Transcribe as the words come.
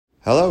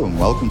Hello and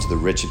welcome to the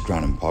Richard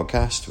Grannon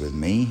podcast with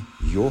me,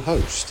 your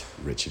host,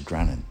 Richard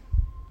Grannon.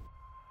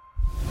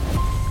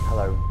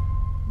 Hello,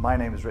 my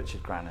name is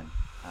Richard Grannon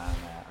and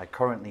I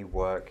currently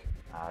work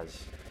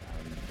as,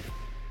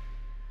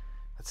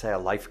 let's say, a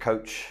life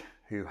coach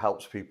who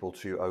helps people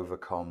to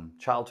overcome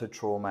childhood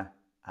trauma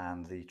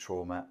and the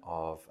trauma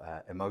of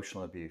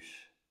emotional abuse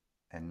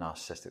in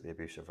narcissistically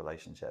abusive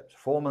relationships.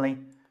 Formerly,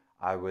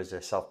 I was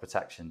a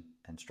self-protection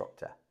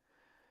instructor.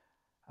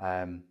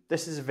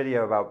 This is a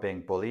video about being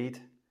bullied,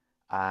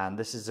 and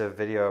this is a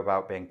video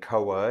about being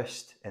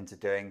coerced into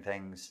doing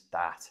things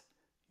that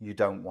you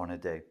don't want to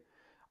do.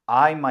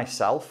 I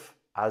myself,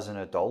 as an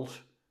adult,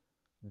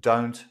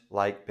 don't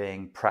like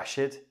being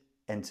pressured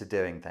into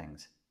doing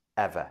things,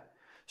 ever.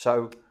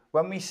 So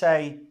when we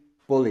say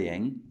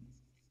bullying,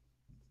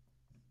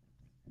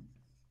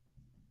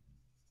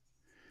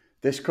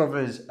 this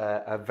covers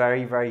a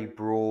very, very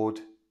broad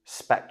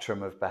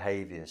spectrum of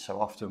behaviors. So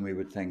often we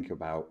would think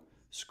about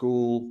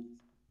school,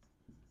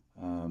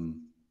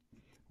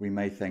 we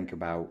may think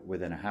about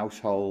within a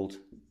household,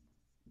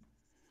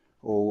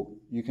 or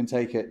you can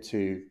take it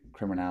to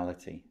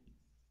criminality,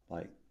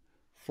 like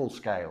full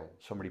scale.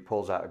 Somebody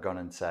pulls out a gun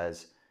and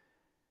says,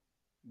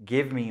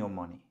 "Give me your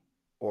money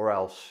or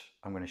else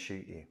I'm going to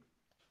shoot you."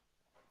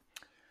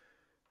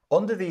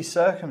 Under these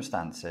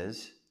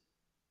circumstances,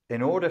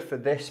 in order for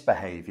this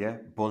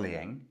behavior,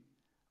 bullying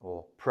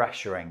or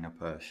pressuring a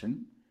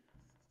person,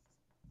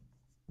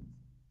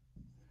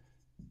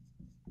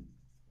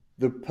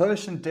 the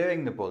person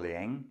doing the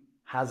bullying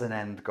has an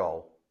end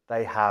goal.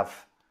 They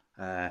have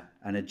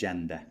an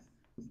agenda.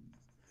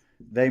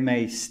 They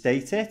may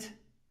state it,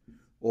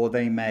 or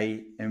they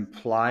may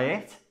imply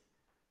it,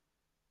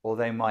 or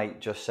they might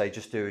just say,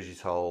 "Just do as you're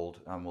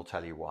told, and we'll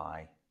tell you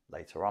why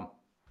later on."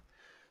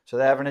 So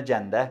they have an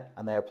agenda,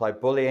 and they apply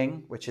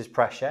bullying, which is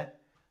pressure.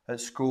 At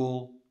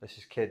school, this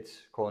is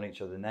kids calling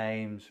each other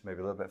names, maybe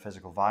a little bit of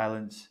physical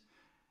violence.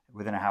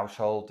 Within a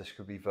household, this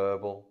could be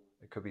verbal,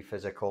 it could be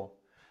physical.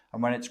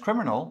 And when it's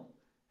criminal,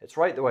 it's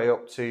right the way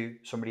up to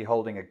somebody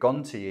holding a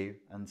gun to you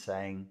and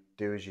saying,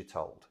 "Do as you're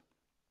told,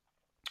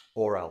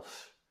 or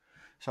else."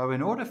 So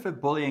in order for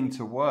bullying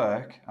to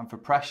work and for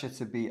pressure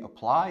to be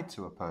applied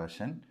to a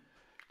person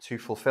to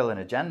fulfill an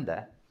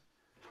agenda,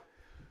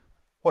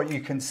 what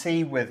you can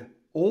see with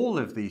all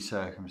of these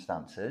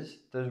circumstances,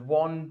 there's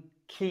one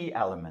key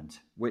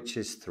element, which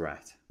is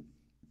threat.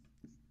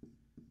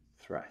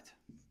 Threat.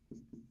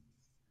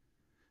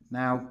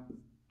 Now,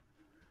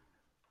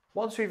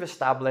 once we've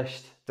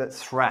established that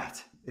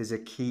threat is a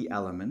key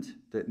element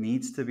that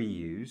needs to be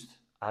used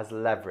as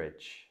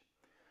leverage,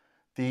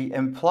 the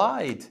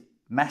implied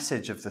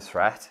message of the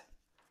threat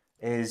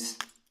is,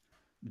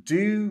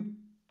 do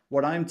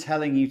what I'm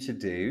telling you to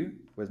do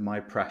with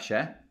my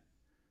pressure,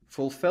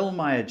 fulfill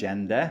my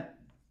agenda,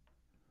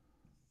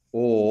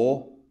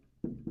 or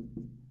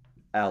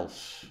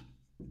else, ...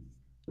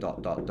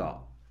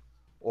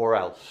 or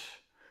else.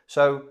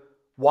 So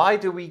why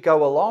do we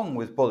go along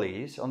with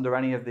bullies under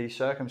any of these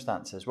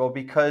circumstances? Well,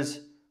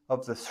 because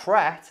of the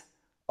threat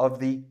of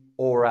the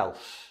or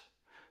else.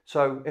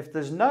 So if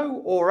there's no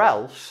or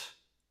else,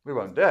 we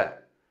won't do it.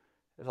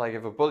 It's like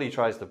if a bully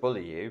tries to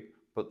bully you,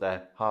 but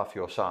they're half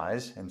your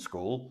size in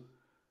school,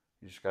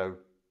 you just go,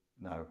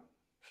 "No,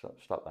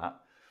 stop that."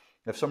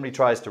 If somebody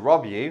tries to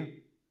rob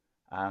you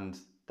and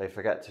they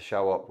forget to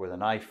show up with a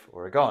knife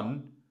or a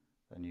gun,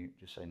 then you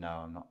just say, "No,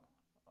 I'm not.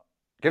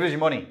 Give us your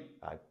money.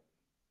 I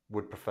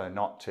would prefer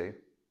not to.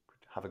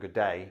 Have a good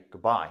day.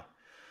 Goodbye."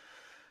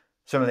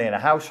 Similarly, in a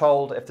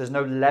household, if there's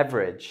no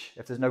leverage,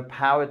 if there's no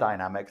power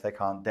dynamic, they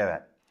can't do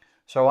it.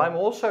 So I'm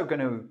also going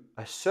to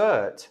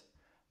assert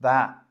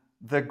that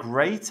the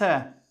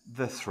greater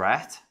the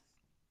threat,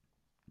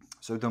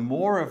 so the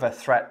more of a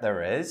threat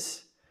there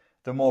is,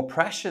 the more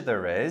pressure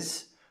there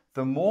is,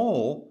 the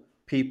more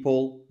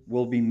people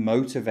will be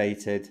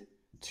motivated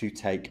to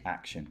take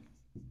action.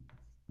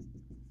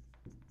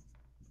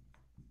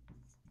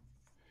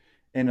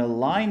 In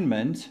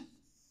alignment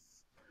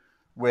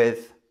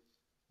with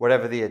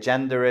whatever the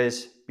agenda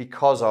is,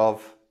 because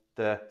of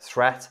the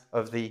threat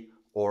of the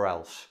or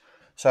else.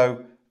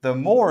 So the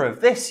more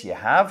of this you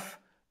have,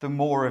 the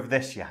more of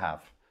this you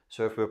have.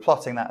 So if we're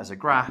plotting that as a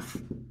graph,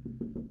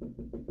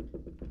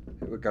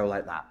 it would go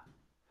like that.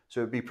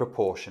 So it would be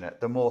proportionate.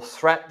 The more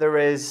threat there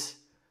is,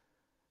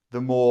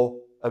 the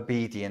more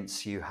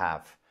obedience you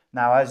have.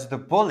 Now, as the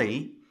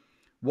bully,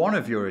 one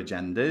of your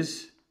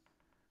agendas,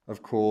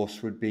 of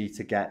course, would be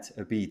to get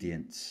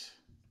obedience.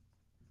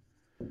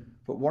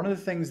 But one of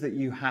the things that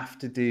you have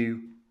to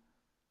do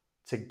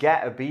to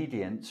get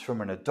obedience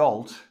from an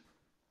adult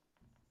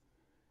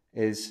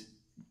is,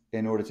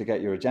 in order to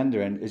get your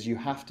agenda in, is you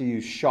have to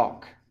use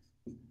shock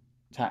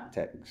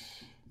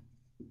tactics.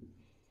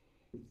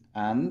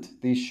 And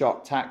these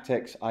shock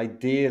tactics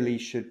ideally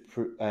should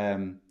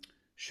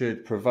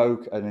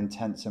provoke an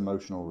intense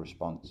emotional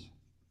response.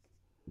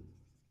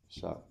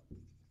 So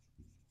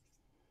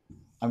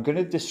I'm going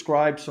to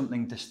describe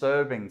something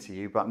disturbing to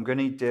you, but I'm going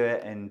to do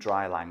it in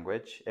dry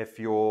language. If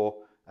you're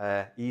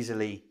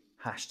easily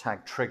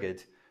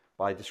 #triggered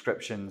by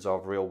descriptions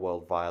of real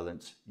world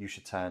violence, you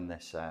should turn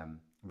this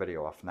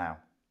video off now.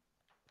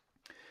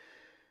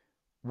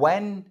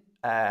 When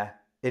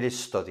it is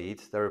studied,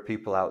 there are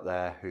people out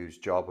there whose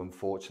job,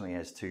 unfortunately,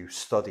 is to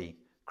study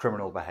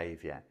criminal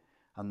behavior.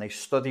 And they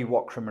study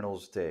what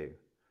criminals do.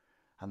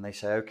 And they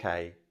say,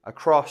 okay,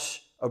 across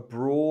a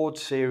broad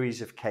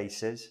series of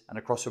cases and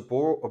across a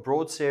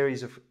broad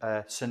series of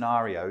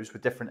scenarios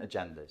with different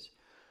agendas,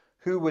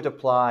 who would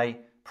apply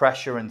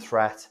pressure and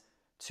threat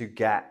to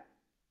get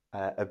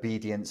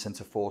obedience and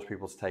to force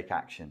people to take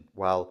action?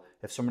 Well,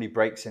 if somebody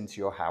breaks into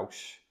your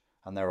house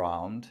and they're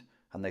armed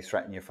and they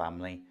threaten your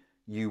family,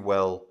 you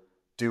will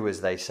do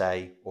as they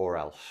say or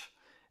else.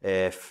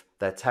 If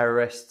they're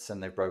terrorists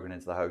and they've broken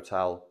into the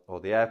hotel or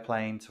the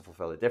airplane to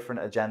fulfill a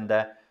different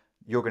agenda,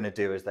 you're going to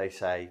do as they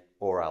say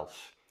or else.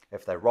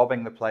 If they're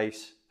robbing the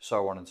place,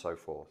 so on and so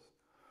forth.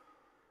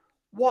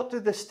 What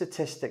do the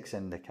statistics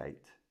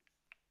indicate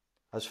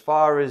as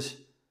far as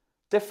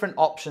different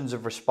options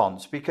of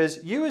response?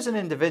 Because you as an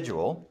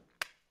individual,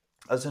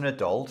 as an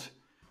adult,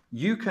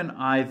 you can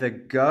either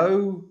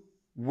go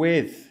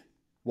with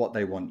what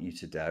they want you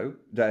to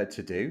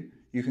do.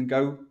 You can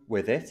go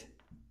with it,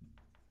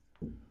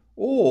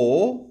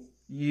 or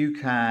you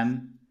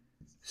can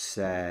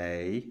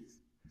say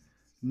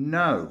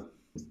no.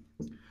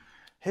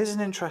 Here's an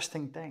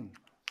interesting thing.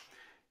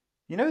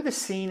 You know the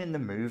scene in the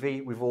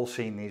movie, we've all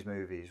seen these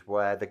movies,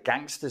 where the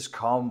gangsters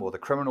come or the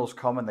criminals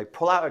come and they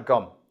pull out a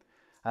gun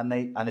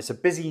and it's a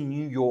busy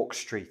New York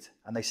street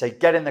and they say,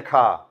 get in the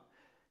car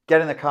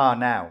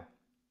now.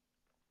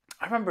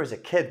 I remember as a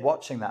kid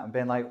watching that and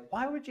being like,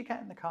 why would you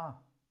get in the car?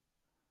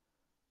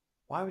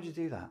 Why would you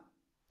do that?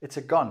 It's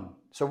a gun.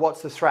 So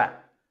what's the threat?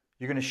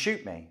 You're going to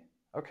shoot me.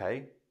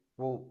 Okay,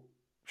 well,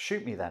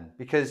 shoot me then.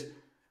 Because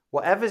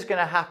whatever's going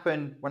to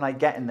happen when I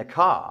get in the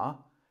car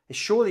is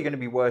surely going to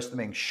be worse than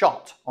being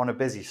shot on a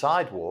busy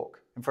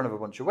sidewalk in front of a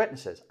bunch of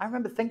witnesses. I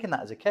remember thinking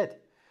that as a kid.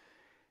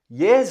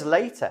 Years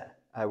later,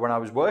 when I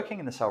was working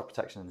in the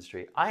self-protection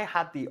industry, I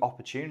had the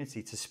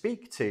opportunity to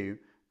speak to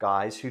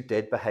guys who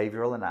did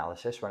behavioral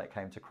analysis when it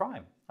came to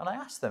crime. And I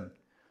asked them,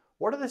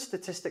 what do the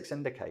statistics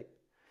indicate?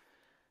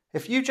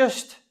 If you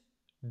just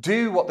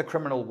do what the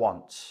criminal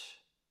wants,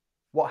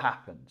 what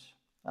happens?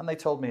 And they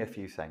told me a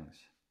few things.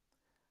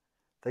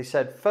 They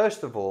said,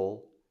 first of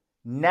all,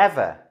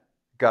 never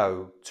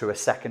go to a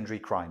secondary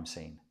crime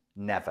scene.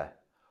 Never.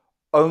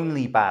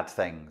 Only bad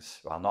things.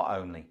 Well, not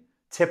only.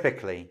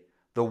 Typically,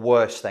 the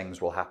worst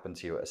things will happen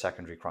to you at a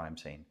secondary crime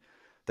scene.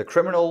 The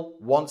criminal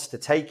wants to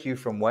take you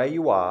from where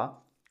you are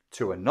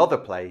to another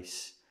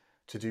place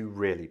to do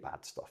really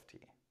bad stuff to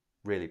you.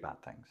 Really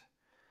bad things.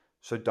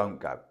 So don't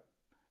go.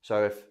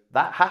 So if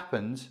that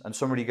happens and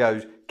somebody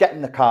goes, get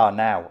in the car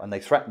now, and they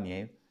threaten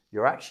you,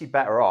 you're actually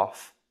better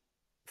off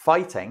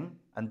fighting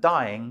and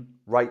dying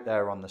right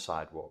there on the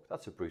sidewalk.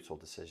 That's a brutal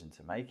decision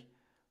to make.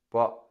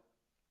 But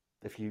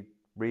if you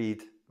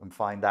read and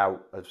find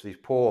out as these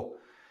poor,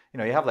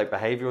 you have like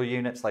behavioral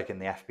units like in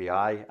the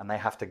FBI, and they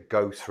have to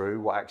go through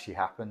what actually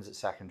happens at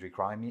secondary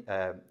crime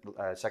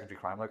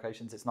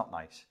locations. It's not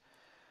nice.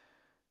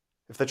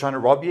 If they're trying to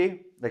rob you,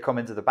 they come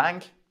into the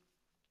bank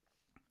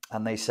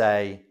and they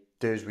say,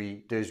 do as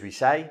we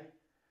say,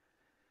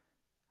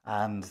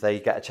 and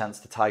they get a chance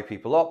to tie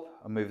people up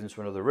and move them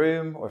to another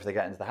room, or if they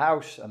get into the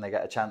house and they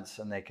get a chance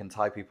and they can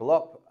tie people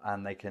up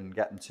and they can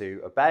get them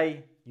to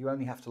obey, you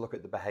only have to look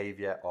at the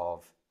behavior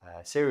of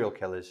serial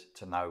killers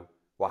to know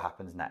what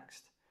happens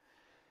next.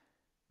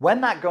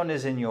 When that gun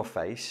is in your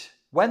face,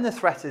 when the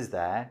threat is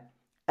there,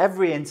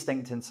 every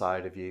instinct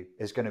inside of you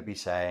is going to be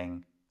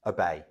saying,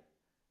 obey.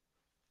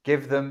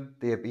 Give them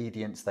the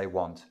obedience they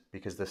want,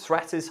 because the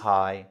threat is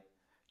high,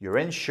 you're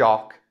in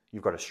shock,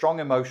 you've got a strong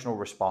emotional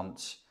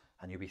response,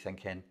 and you'll be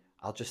thinking,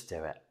 I'll just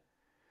do it.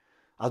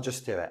 I'll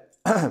just do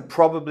it.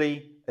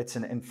 Probably it's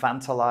an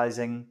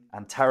infantilizing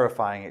and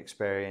terrifying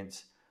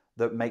experience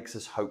that makes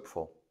us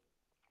hopeful.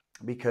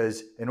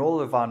 Because in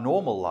all of our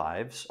normal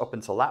lives, up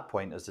until that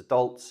point as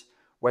adults,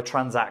 we're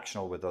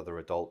transactional with other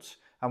adults,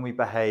 and we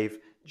behave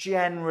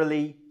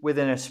generally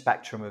within a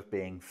spectrum of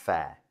being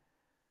fair.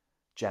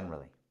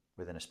 Generally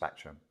within a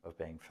spectrum of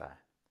being fair.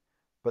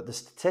 But the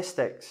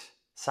statistics,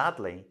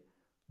 sadly,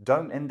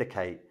 don't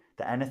indicate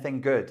that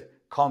anything good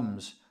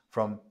comes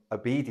from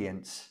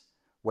obedience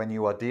when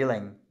you are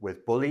dealing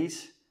with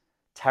bullies,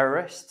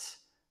 terrorists,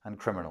 and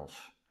criminals,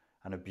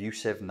 and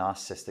abusive,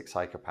 narcissistic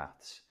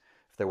psychopaths.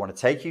 If they want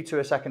to take you to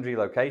a secondary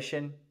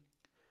location,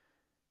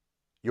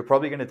 you're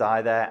probably going to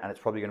die there, and it's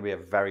probably going to be a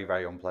very,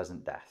 very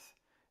unpleasant death.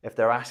 If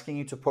they're asking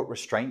you to put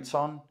restraints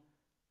on,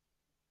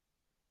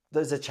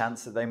 there's a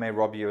chance that they may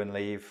rob you and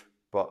leave,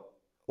 but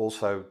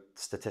also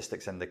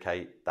statistics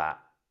indicate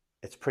that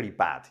it's pretty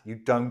bad. You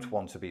don't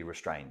want to be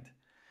restrained.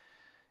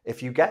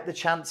 If you get the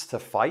chance to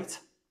fight,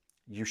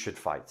 you should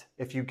fight.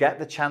 If you get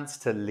the chance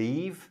to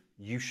leave,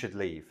 you should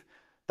leave.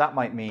 That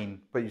might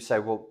mean, but you say,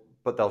 well,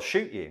 but they'll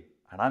shoot you.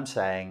 And I'm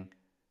saying,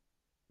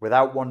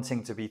 without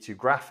wanting to be too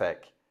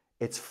graphic,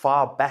 it's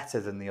far better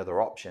than the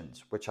other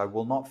options, which I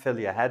will not fill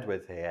your head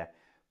with here.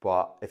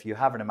 But if you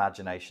have an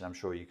imagination, I'm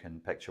sure you can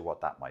picture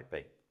what that might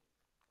be.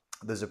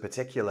 there's a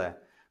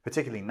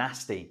particularly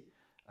nasty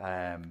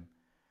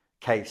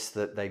case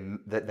that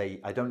they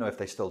I don't know if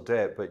they still do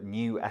it, but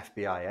new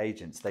FBI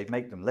agents, they'd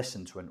make them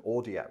listen to an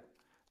audio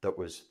that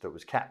was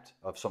kept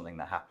of something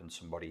that happened to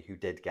somebody who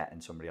did get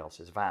in somebody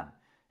else's van.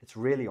 It's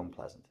really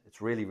unpleasant.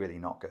 It's really, really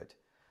not good.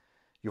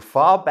 You're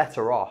far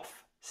better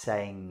off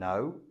saying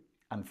no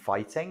and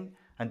fighting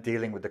and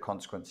dealing with the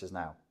consequences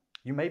now.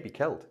 You may be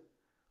killed.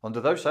 Under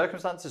those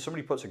circumstances,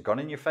 somebody puts a gun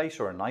in your face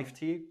or a knife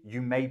to you,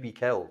 you may be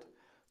killed.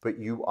 But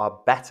you are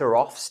better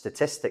off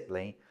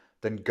statistically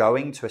than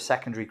going to a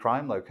secondary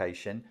crime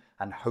location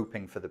and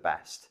hoping for the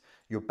best.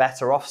 You're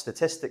better off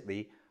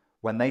statistically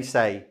when they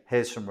say,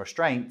 here's some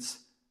restraints,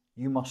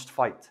 you must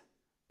fight.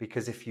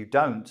 Because if you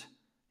don't,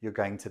 you're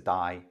going to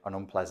die an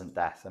unpleasant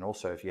death. And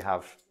also if you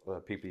have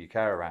people you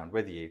care around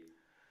with you,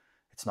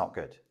 it's not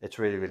good. It's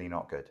really, really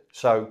not good.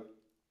 So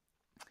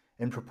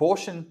in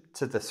proportion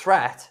to the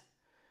threat,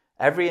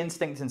 every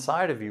instinct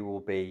inside of you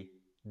will be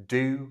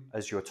do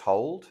as you're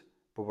told.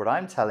 But what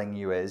I'm telling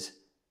you is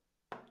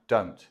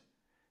don't.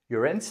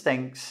 Your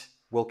instincts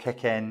will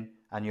kick in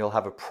and you'll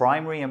have a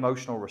primary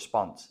emotional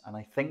response. And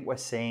I think we're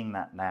seeing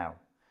that now.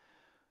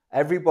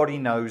 Everybody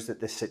knows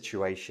that this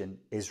situation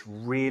is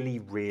really,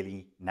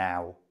 really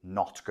now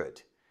not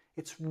good.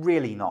 It's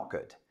really not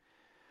good.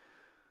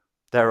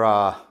 There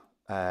are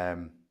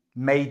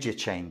major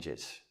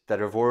changes that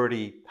have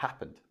already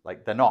happened.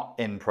 Like they're not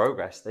in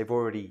progress, they've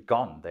already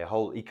gone. The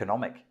whole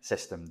economic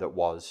system that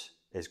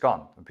is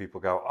gone. And people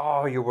go,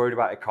 oh, you're worried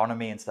about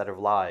economy instead of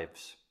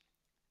lives.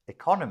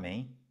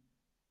 Economy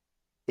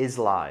is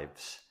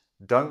lives.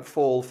 Don't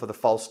fall for the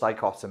false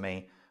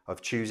dichotomy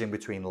of choosing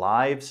between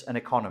lives and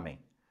economy.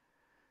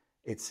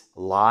 It's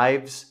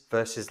lives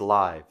versus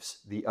lives.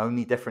 The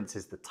only difference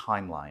is the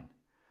timeline.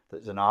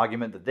 There's an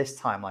argument that this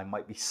timeline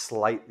might be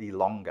slightly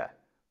longer,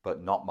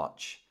 but not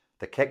much.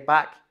 The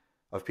kickback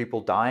of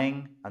people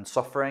dying and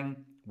suffering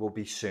will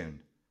be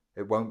soon.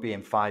 It won't be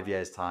in 5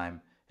 years'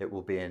 time.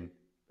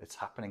 It's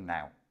happening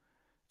now.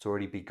 It's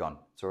already begun.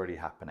 It's already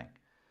happening.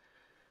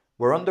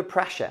 We're under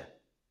pressure.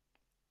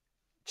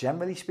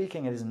 Generally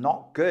speaking, it is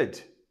not good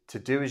to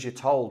do as you're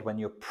told when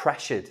you're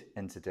pressured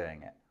into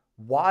doing it.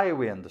 Why are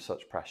we under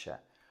such pressure?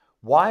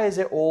 Why is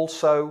it all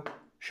so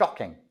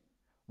shocking?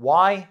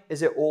 Why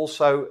is it all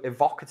so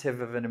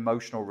evocative of an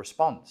emotional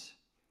response?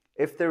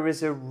 If there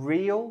is a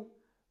real,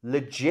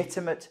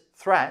 legitimate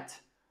threat,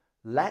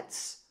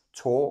 let's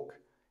talk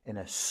in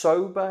a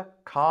sober,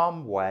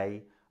 calm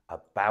way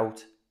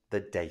about the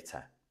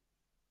data.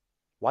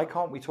 Why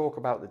can't we talk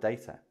about the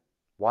data?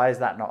 Why is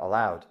that not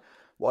allowed?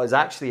 What is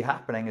actually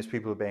happening is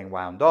people are being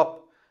wound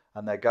up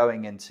and they're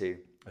going into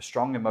a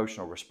strong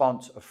emotional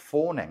response of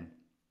fawning.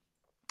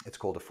 It's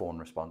called a fawn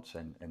response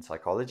in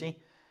psychology.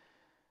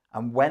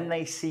 And when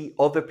they see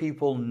other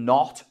people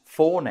not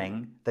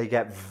fawning, they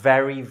get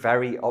very,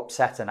 very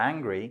upset and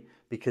angry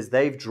because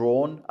they've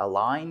drawn a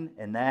line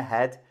in their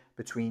head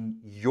between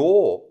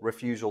your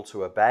refusal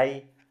to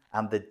obey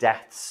and the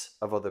deaths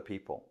of other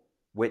people,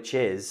 which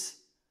is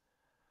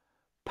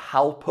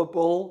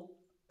palpable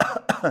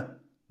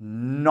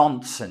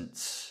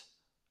nonsense.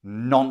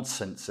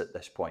 Nonsense at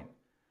this point.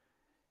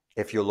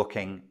 If you're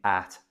looking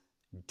at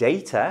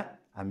data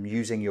and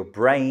using your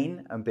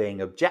brain and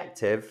being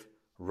objective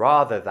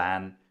rather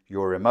than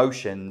your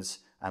emotions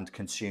and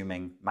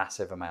consuming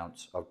massive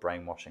amounts of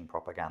brainwashing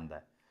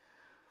propaganda.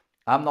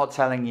 I'm not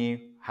telling you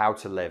how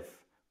to live,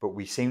 but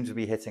we seem to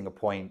be hitting a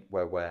point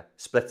where we're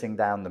splitting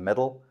down the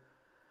middle.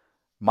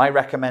 My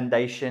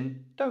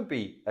recommendation, don't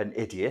be an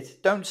idiot.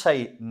 Don't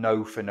say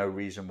no for no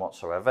reason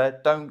whatsoever.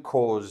 Don't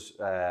cause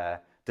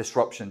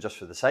disruption just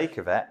for the sake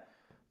of it.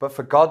 But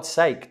for God's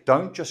sake,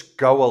 don't just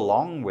go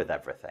along with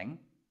everything.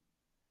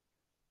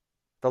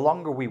 The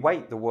longer we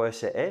wait, the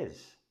worse it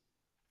is.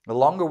 The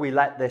longer we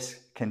let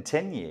this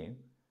continue,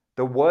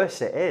 the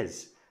worse it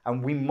is.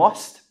 And we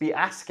must be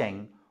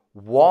asking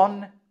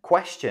one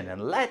question.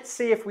 And let's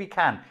see if we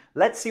can.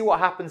 Let's see what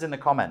happens in the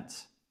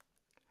comments.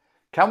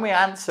 Can we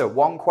answer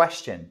one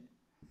question?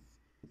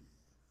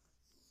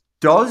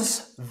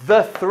 Does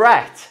the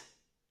threat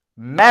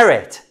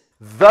merit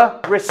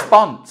the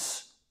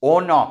response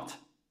or not?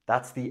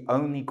 That's the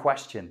only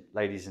question,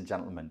 ladies and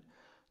gentlemen.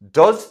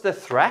 Does the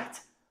threat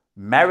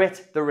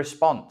merit the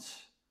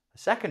response? A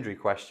secondary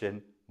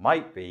question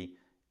might be,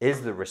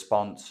 is the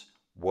response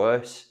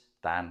worse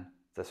than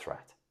the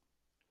threat?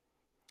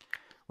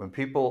 When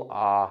people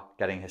are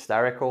getting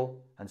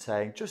hysterical and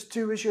saying, just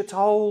do as you're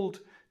told,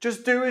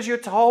 just do as you're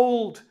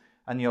told.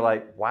 And you're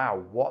like,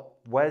 wow,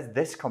 where's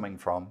this coming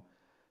from?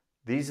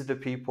 These are the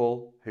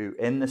people who,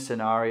 in the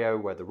scenario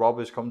where the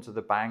robbers come to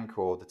the bank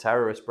or the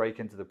terrorists break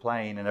into the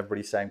plane and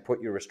everybody's saying,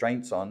 put your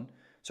restraints on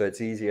so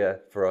it's easier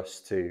for us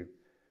to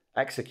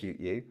execute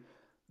you.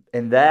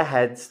 In their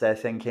heads, they're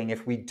thinking,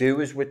 if we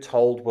do as we're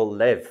told, we'll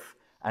live.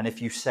 And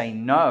if you say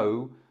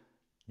no,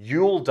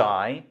 you'll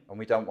die, and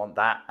we don't want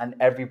that, and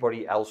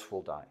everybody else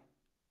will die.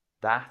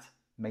 That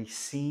may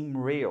seem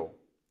real,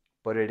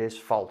 but it is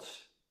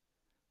false.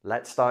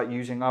 Let's start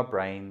using our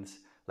brains.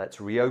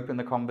 Let's reopen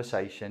the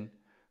conversation.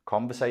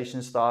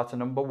 Conversation starter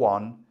number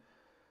 1.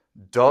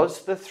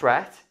 Does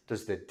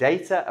the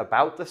data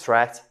about the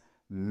threat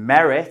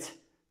merit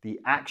the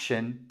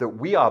action that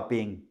we are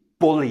being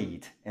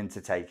bullied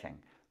into taking?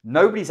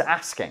 Nobody's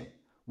asking.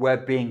 We're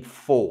being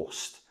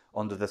forced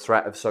under the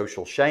threat of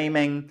social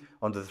shaming,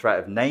 under the threat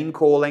of name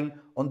calling,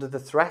 under the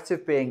threat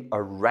of being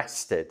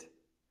arrested,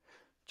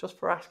 just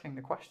for asking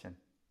the question.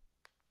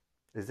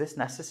 Is this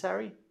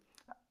necessary?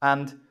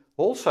 And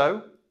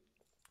also,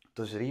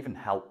 does it even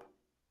help?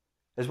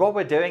 Is what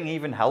we're doing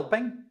even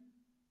helping?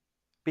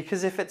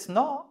 Because if it's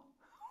not,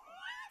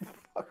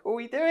 why are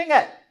we doing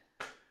it?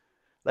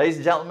 Ladies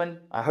and gentlemen,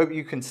 I hope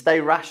you can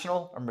stay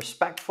rational and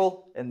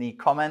respectful in the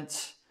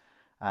comments,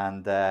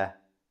 and that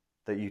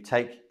you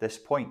take this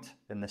point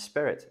in the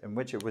spirit in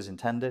which it was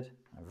intended.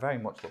 I very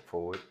much look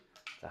forward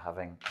to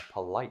having a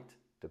polite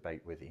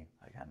debate with you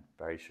again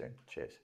very soon. Cheers.